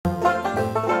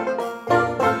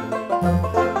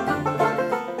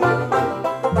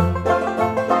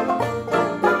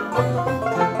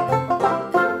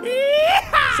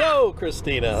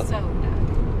Christina. So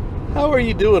done. How are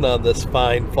you doing on this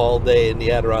fine fall day in the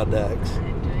Adirondacks?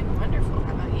 I'm doing wonderful.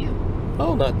 How about you?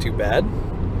 Oh, not too bad.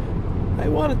 I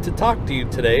wanted to talk to you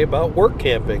today about work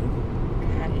camping.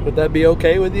 Okay. Would that be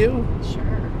okay with you?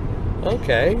 Sure.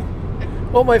 Okay.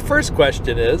 Well, my first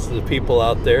question is, the people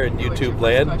out there in YouTube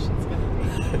land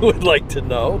would like to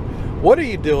know, what are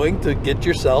you doing to get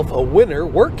yourself a winter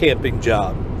work camping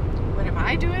job? What am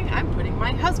I doing? I'm putting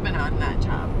my husband on that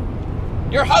job.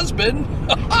 Your husband?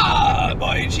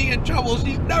 Boy, is she in trouble.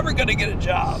 She's never going to get a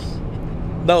job.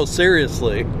 No,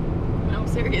 seriously. No,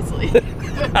 seriously.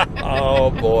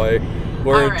 Oh, boy.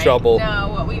 We're in trouble.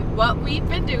 No, what we've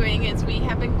been doing is we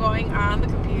have been going on the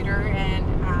computer and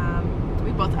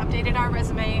we both updated our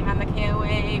resume on the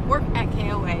KOA,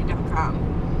 work@koa.com,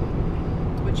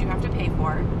 which you have to pay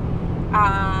for.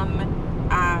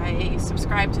 I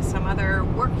subscribe to some other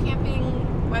work camping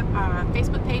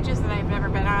Facebook pages that I've never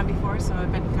been on before, so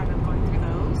I've been kind of going through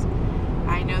those.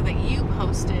 I know that you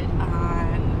posted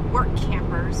on Work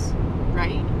Campers,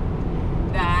 right?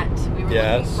 That we were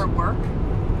looking for work.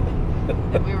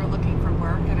 That we were looking for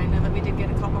work, and I know that we did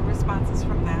get a couple responses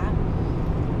from that.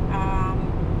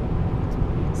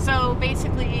 So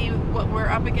basically, what we're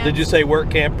up against. Did you say work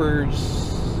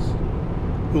campers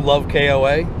who love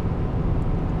KOA?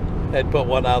 Had put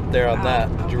one out there on that.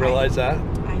 Did you realize that?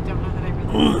 I don't know that I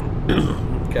realized that.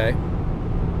 Okay.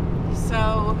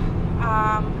 So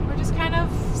we're just kind of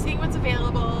seeing what's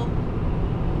available.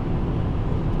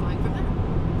 Going from there.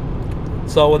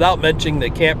 So without mentioning the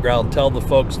campground, tell the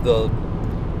folks, the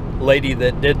lady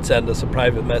that did send us a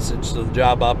private message, to the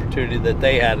job opportunity that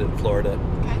they had in Florida.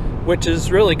 Okay. Which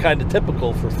is really kind of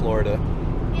typical for Florida.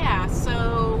 Yeah,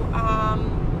 so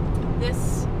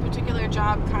this particular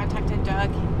job contacted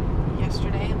Doug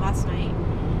last night,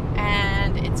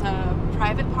 and it's a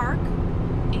private park,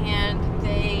 and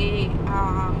they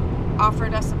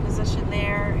offered us a position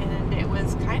there, and it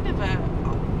was kind of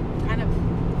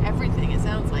everything. It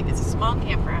sounds like it's a small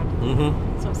campground,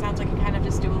 so it sounds like you kind of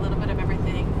just do a little bit of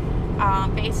everything.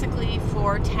 Basically,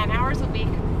 for 10 hours a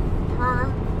week per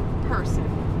person,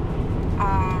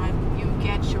 you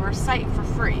get your site for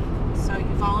free. So you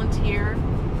volunteer.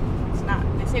 It's not,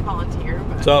 they say volunteer,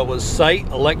 but... So it was site,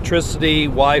 electricity,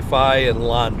 Wi-Fi, and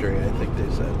laundry, I think they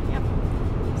said. Yep.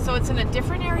 So it's in a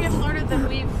different area of Florida than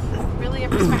we've really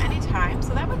ever spent any time,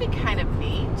 so that would be kind of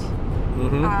neat.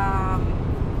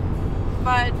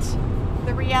 But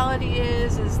the reality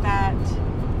is that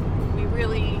we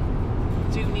really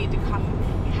do need to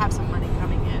have some money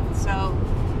coming in. So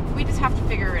we just have to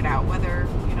figure it out, whether,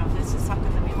 you know, this is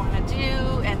something that we want to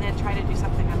do and then try to do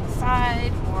something on the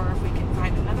side, or if we can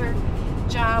find another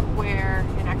job where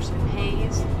it actually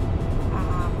pays. So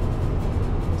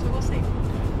we'll see.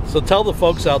 So tell the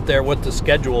folks out there what the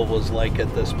schedule was like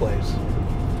at this place.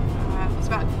 It was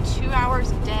about 2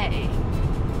 hours a day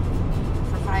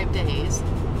for 5 days.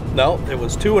 No, it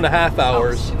was 2.5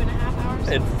 hours. Oh, 2.5 hours?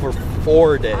 And for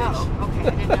 4 days. Oh, okay.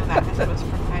 I didn't know that. I thought it was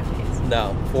for 5 days.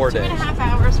 No, 4 days. 2.5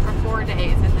 hours for 4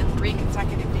 days, and then 3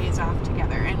 consecutive days off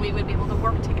together. And we would be able to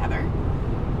work together,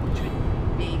 which would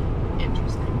be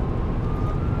interesting.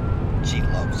 She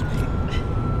loves me.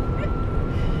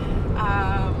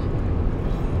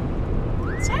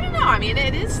 So I don't know. I mean,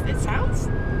 doesn't sound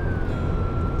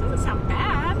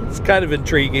bad. It's kind of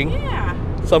intriguing. Yeah.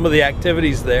 Some of the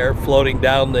activities there, floating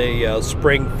down the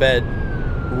spring-fed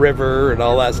river and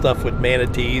all that stuff with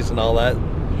manatees and all that.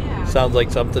 Yeah. Sounds like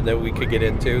something that we could get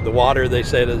into. The water, they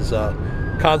said, is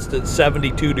constant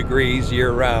 72 degrees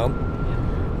year-round.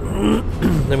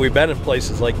 And we've been in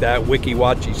places like that, Weeki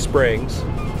Wachee Springs.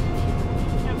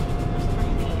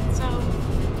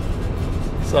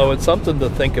 So it's something to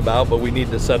think about, but we need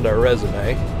to send our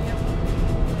resume.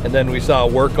 And then we saw a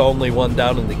work-only one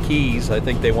down in the Keys. I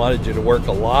think they wanted you to work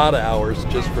a lot of hours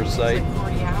just for site. Like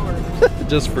 40 hours.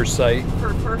 Just for site.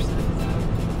 Per person.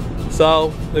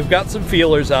 So we've got some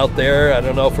feelers out there. I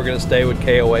don't know if we're going to stay with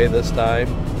KOA this time.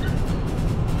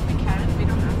 We can. We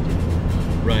don't have to.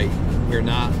 Right. We're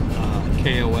not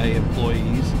KOA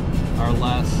employees. Our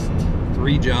last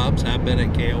 3 jobs have been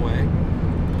at KOA.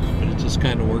 But it just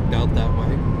kind of worked out that way.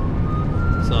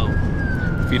 So,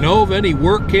 if you know of any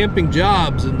work camping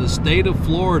jobs in the state of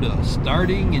Florida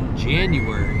starting in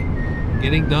January,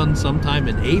 getting done sometime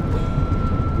in April,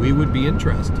 we would be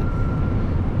interested.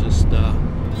 Just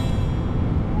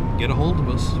get a hold of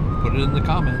us, put it in the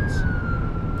comments.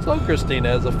 So Christina,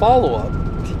 as a follow-up,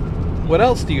 what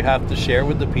else do you have to share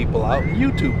with the people out in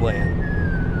YouTube land?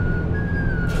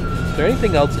 Is there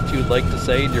anything else that you'd like to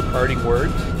say in your parting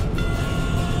words?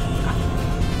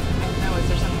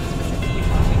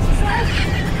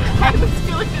 I was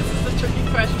feeling this is a tricky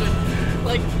question.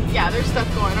 Like, yeah, there's stuff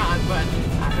going on, but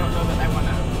I don't know that I want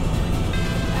to.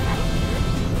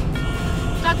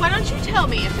 Doug, why don't you tell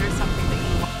me if there's something that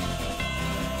you want?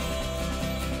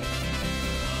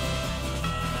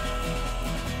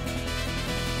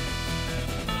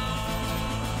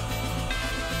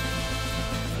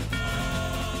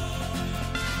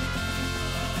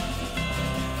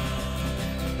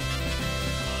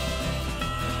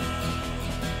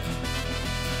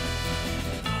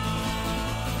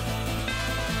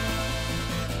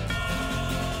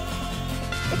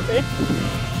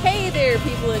 Hey there,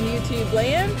 people in YouTube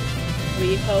land.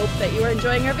 We hope that you are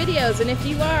enjoying our videos, and if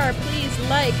you are, please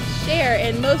like, share,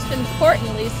 and most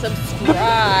importantly,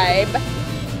 subscribe.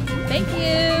 Thank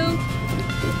you.